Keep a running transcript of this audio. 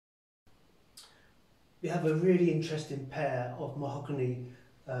We have a really interesting pair of mahogany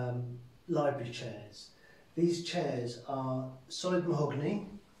library chairs. These chairs are solid mahogany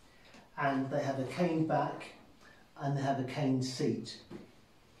and they have a cane back and they have a cane seat.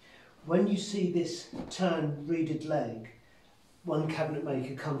 When you see this turned reeded leg, one cabinet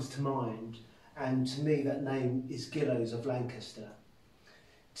maker comes to mind, and to me that name is Gillow's of Lancaster.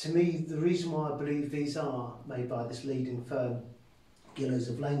 To me, the reason why I believe these are made by this leading firm, Gillow's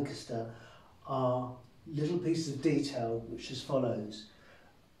of Lancaster, are little pieces of detail which as follows.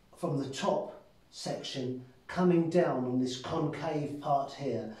 From the top section coming down on this concave part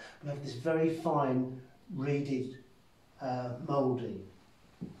here, we have this very fine reeded moulding.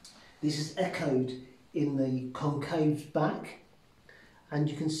 This is echoed in the concave back, and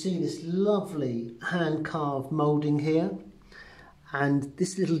you can see this lovely hand carved moulding here, and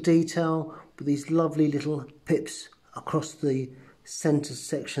this little detail with these lovely little pips across the centre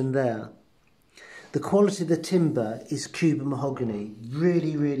section there. The quality of the timber is Cuban mahogany,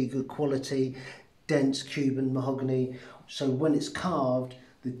 really good quality, dense Cuban mahogany, so when it's carved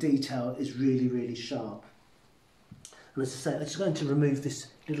the detail is really sharp. And as I say, I'm just going to remove this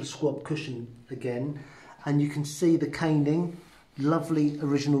little squab cushion again, and you can see the caning, lovely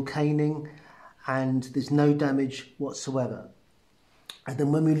original caning, and there's no damage whatsoever. And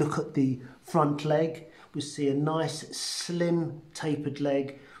then when we look at the front leg, we see a nice slim tapered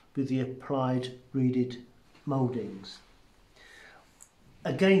leg with the applied reeded mouldings.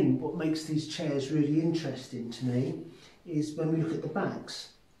 Again, what makes these chairs really interesting to me is when we look at the backs,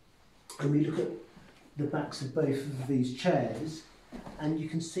 and we look at the backs of both of these chairs, and you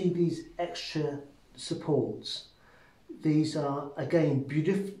can see these extra supports. These are again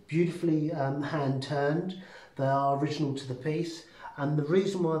beautifully hand turned. They are original to the piece, and the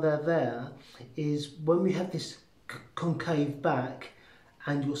reason why they're there is when we have this concave back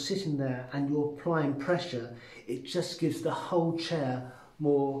and you're sitting there and you're applying pressure, it just gives the whole chair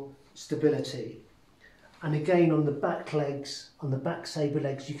more stability. And again, on the back legs, on the back sabre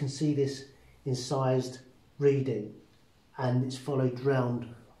legs, you can see this incised reeding, and it's followed round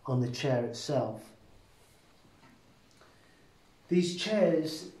on the chair itself. These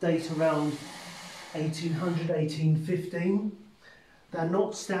chairs date around 1800, 1815. They're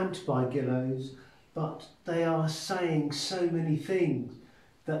not stamped by Gillow's, but they are saying so many things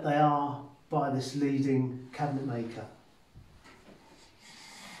that they are by this leading cabinet maker.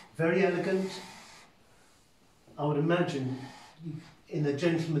 Very elegant. I would imagine in a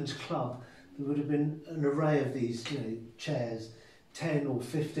gentleman's club there would have been an array of these chairs, 10 or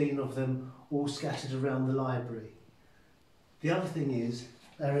 15 of them all scattered around the library. The other thing is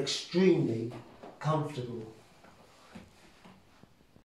they're extremely comfortable.